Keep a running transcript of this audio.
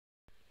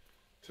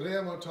Today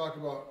I'm going to talk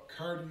about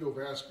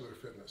cardiovascular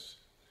fitness.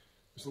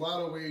 There's a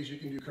lot of ways you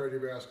can do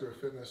cardiovascular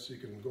fitness. You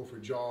can go for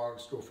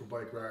jogs, go for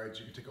bike rides,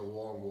 you can take a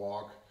long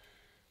walk.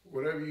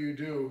 Whatever you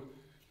do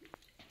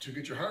to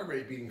get your heart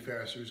rate beating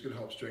faster is going to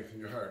help strengthen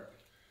your heart.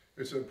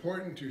 It's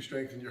important to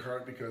strengthen your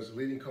heart because the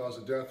leading cause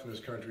of death in this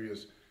country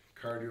is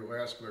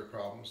cardiovascular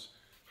problems,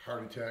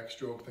 heart attack,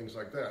 stroke, things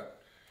like that.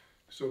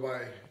 So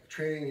by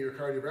training your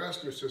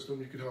cardiovascular system,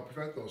 you can help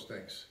prevent those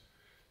things.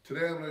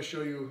 Today I'm going to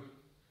show you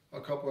a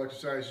couple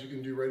exercises you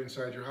can do right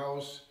inside your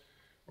house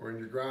or in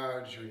your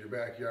garage or in your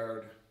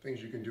backyard,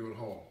 things you can do at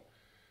home.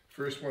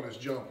 First one is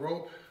jump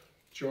rope.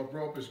 Jump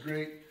rope is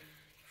great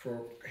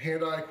for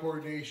hand-eye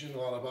coordination. A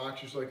lot of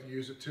boxers like to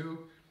use it too.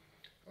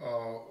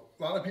 A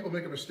lot of people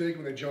make a mistake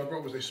when they jump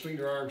rope is they swing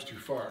their arms too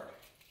far.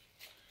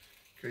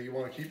 Okay, you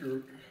want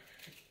to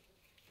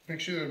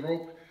make sure the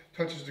rope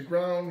touches the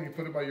ground when you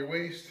put it by your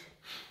waist,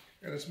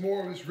 and it's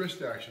more of this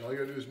wrist action. All you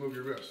gotta do is move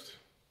your wrist.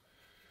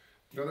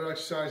 Another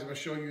exercise I'm going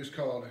to show you is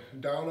called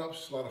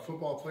down-ups. A lot of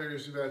football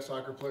players do that,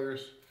 soccer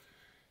players.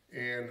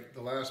 And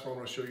the last one I'm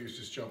going to show you is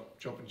just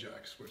jumping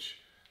jacks, which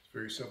is a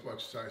very simple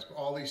exercise. But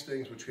all these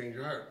things will train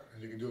your heart,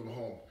 and you can do them at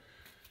home.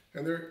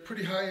 And they're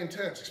pretty high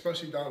intense,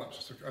 especially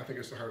down-ups. I think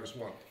it's the hardest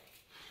one.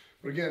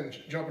 But again,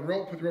 jumping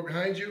rope, put the rope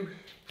behind you.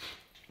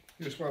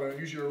 You just want to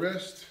use your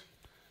wrist.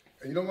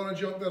 And you don't want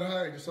to jump that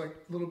high, just like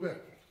a little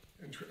bit.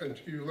 And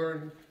you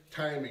learn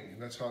timing,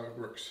 and that's how it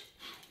works.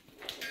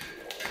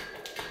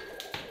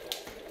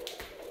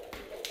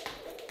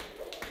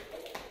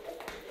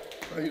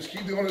 You just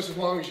keep doing this as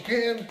long as you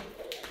can.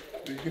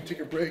 You can take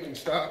a break and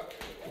stop.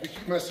 If you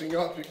keep messing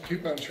up, you can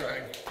keep on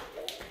trying.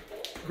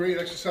 Great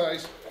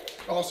exercise.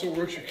 Also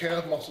works your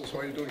calf muscles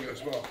while you're doing it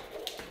as well.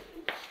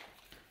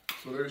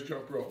 So there's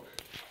jump rope.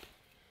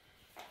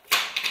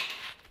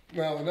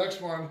 Now the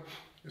next one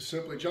is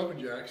simply jumping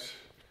jacks.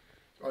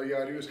 All you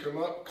gotta do is come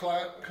up,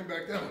 clap, come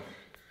back down.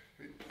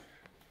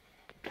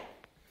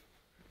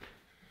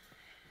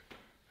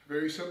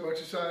 Very simple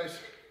exercise.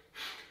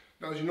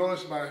 Now as you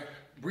notice, my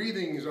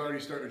breathing is already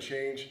starting to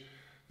change.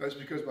 That's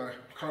because my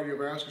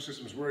cardiovascular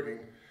system is working.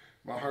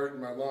 My heart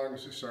and my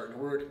lungs are starting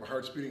to work. My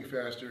heart's beating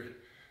faster.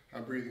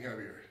 I'm breathing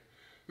heavier.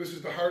 This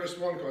is the hardest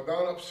one called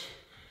down-ups.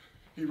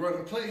 You run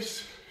in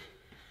place,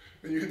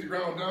 then you hit the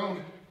ground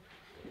down,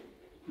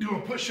 do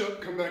a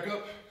push-up, come back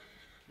up,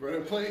 run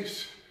in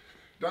place,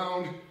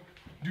 down,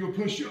 do a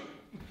push-up,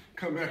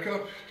 come back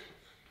up,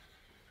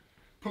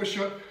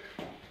 push-up,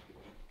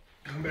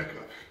 come back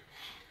up.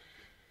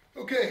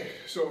 Okay,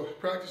 so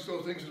practice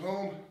those things at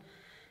home.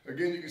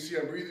 Again, you can see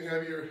I'm breathing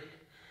heavier.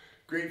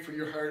 Great for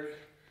your heart.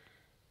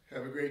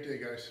 Have a great day,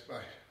 guys.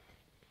 Bye.